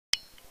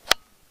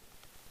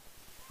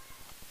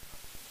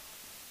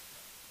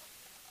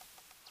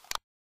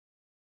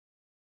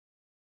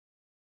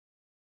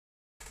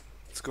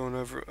What's going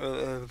over?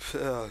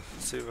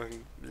 Let's see if I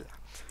can. Yeah.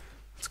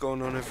 What's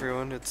going on,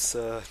 everyone? It's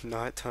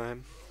night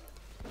time,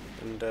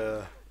 and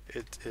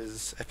it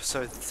is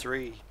episode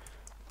 3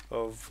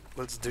 of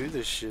Let's Do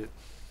This Shit.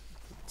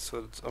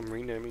 So I'm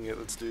renaming it.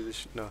 Let's Do This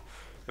Shit. No,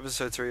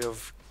 episode 3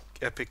 of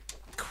Epic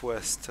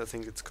Quest, I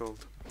think it's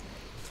called.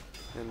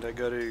 And I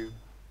gotta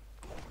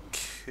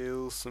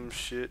kill some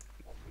shit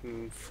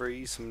and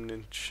free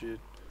some shit.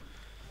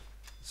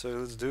 So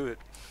let's do it.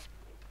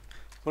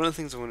 One of the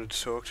things I wanted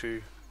to talk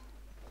to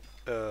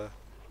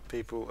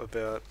people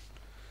about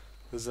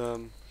was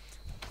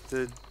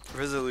the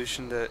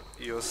resolution that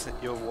you're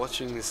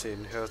watching this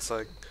in. How it's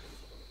like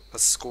a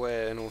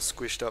square and all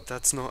squished up.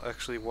 That's not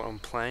actually what I'm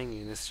playing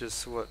in. It's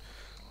just what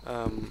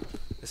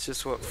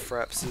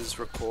Fraps is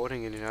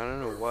recording in. I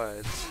don't know why.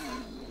 It's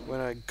when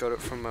I got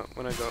it from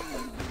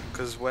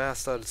because WoW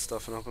started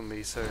stuffing up on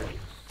me, so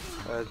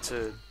I had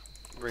to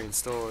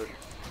reinstall it,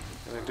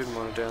 and I didn't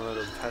want to download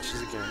all the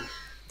patches again.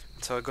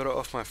 So I got it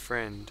off my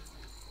friend,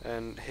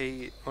 and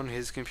he, on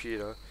his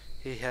computer,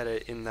 he had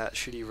it in that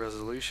shitty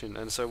resolution,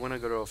 and so when I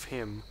got it off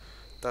him,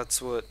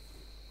 that's what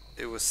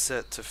it was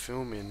set to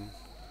film in,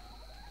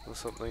 or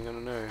something, I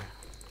don't know.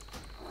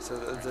 So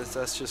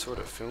that's just what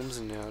it films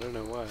in now, I don't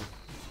know why.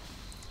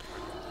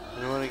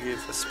 And I want to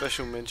give a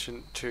special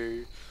mention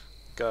to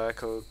a guy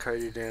called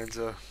Cody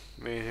Danza.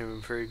 Me and him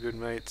are pretty good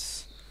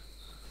mates,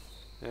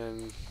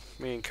 and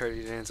me and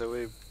Cody Danza,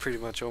 we're pretty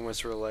much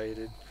almost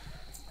related.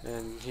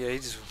 And yeah, he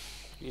just,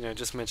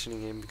 just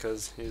mentioning him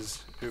because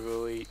he's uber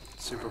elite,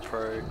 super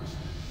pro,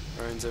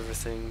 owns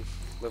everything,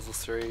 level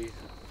 3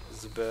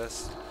 is the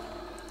best,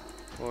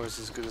 almost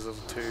as good as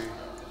level 2.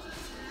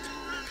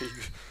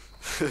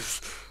 I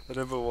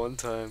remember one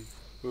time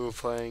we were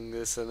playing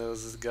this and there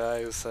was this guy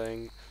who was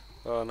saying,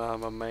 oh no,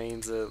 my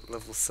main's at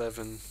level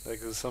 7,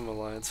 like it was some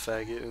alliance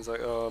faggot, and he's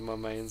like, oh, my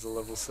main's a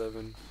level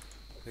 7.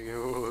 Like,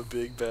 oh, a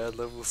big bad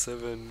level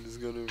 7 is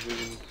gonna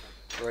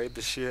raid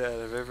the shit out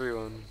of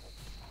everyone.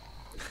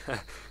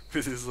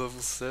 With his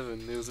level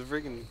 7, it was a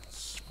friggin'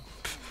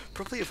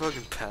 probably a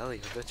fucking pally,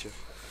 I bet you.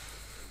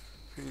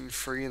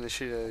 Freeing the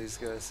shit out of these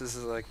guys. This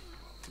is like,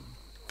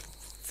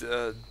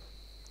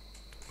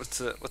 what's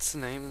the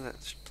name of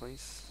that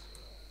place?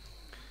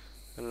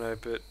 I don't know,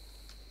 but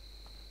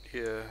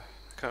yeah,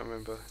 I can't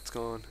remember. It's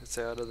gone. It's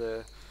out of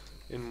there,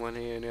 in one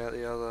ear and out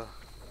the other.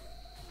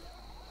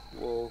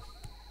 Wall,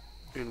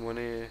 in one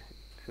ear,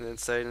 and then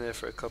stayed in there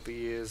for a couple of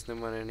years. Then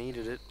when I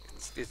needed it,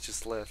 it's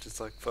just left. It's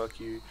like, fuck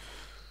you.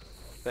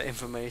 That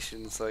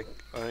information, it's like,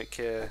 I don't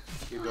care,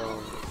 you're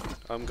going,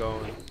 I'm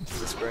going,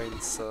 this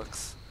brain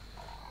sucks,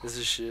 this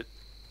is shit,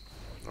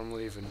 I'm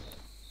leaving,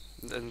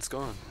 and it's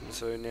gone.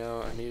 So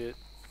now I need it,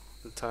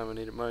 the time I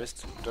need it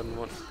most. Don't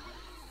want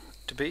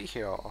to be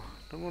here,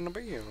 don't want to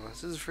be here,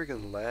 this is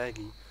freaking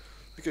laggy,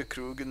 like a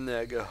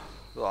Krugenegger.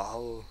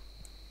 Wow,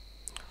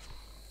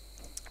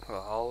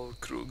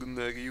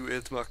 Krugenegger, you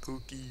ate my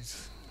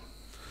cookies.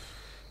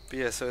 But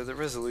yeah, so the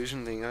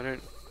resolution thing, I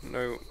don't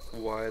know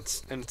why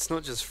and it's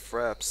not just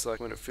Fraps,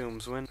 like when it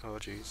films oh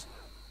jeez,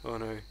 oh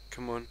no,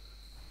 come on,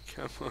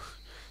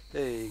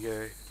 there you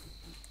go,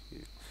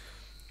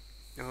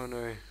 oh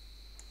no,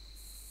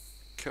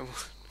 come on,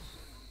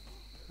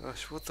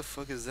 gosh, what the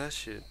fuck is that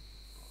shit?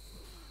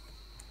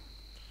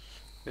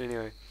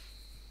 Anyway,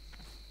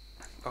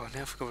 oh,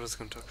 now I forgot what I was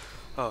gonna talk,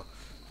 oh,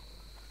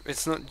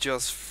 it's not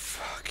just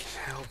fucking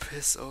hell,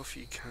 piss off,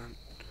 you can't,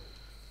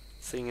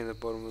 thing in the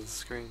bottom of the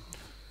screen.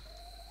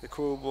 The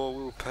Cruel Ball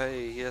will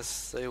pay,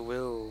 yes they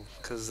will,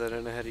 because they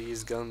don't know how to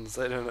use guns.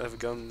 They don't have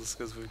guns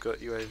because we've got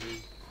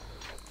UAV.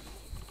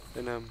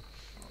 And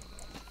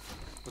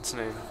what's the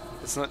name?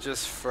 It's not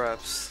just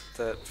Fraps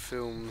that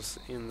films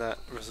in that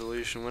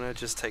resolution. When I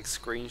just take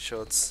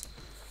screenshots,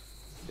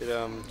 it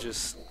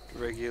just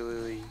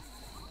regularly?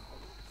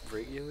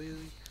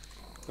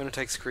 When I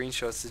take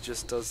screenshots, it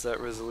just does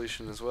that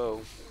resolution as well.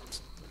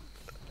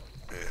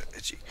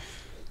 Itchy.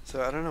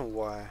 So I don't know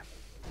why.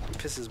 It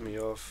pisses me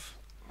off.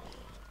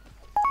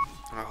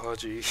 Oh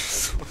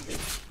jeez.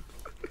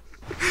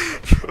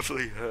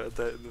 Probably heard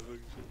that in the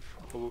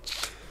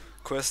function.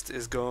 Quest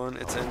is gone,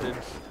 it's ended,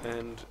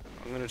 and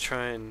I'm gonna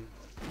try and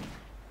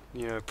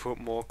put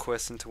more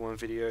quests into one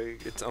video.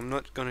 I'm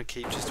not gonna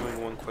keep just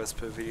doing one quest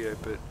per video,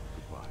 but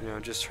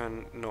I'm just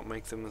trying to not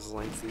make them as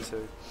lengthy.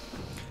 So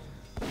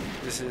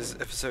this is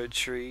episode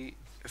 3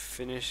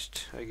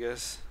 finished, I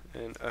guess,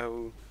 and I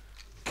will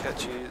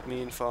catch you.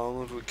 Me and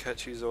Farland will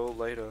catch you all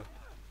later.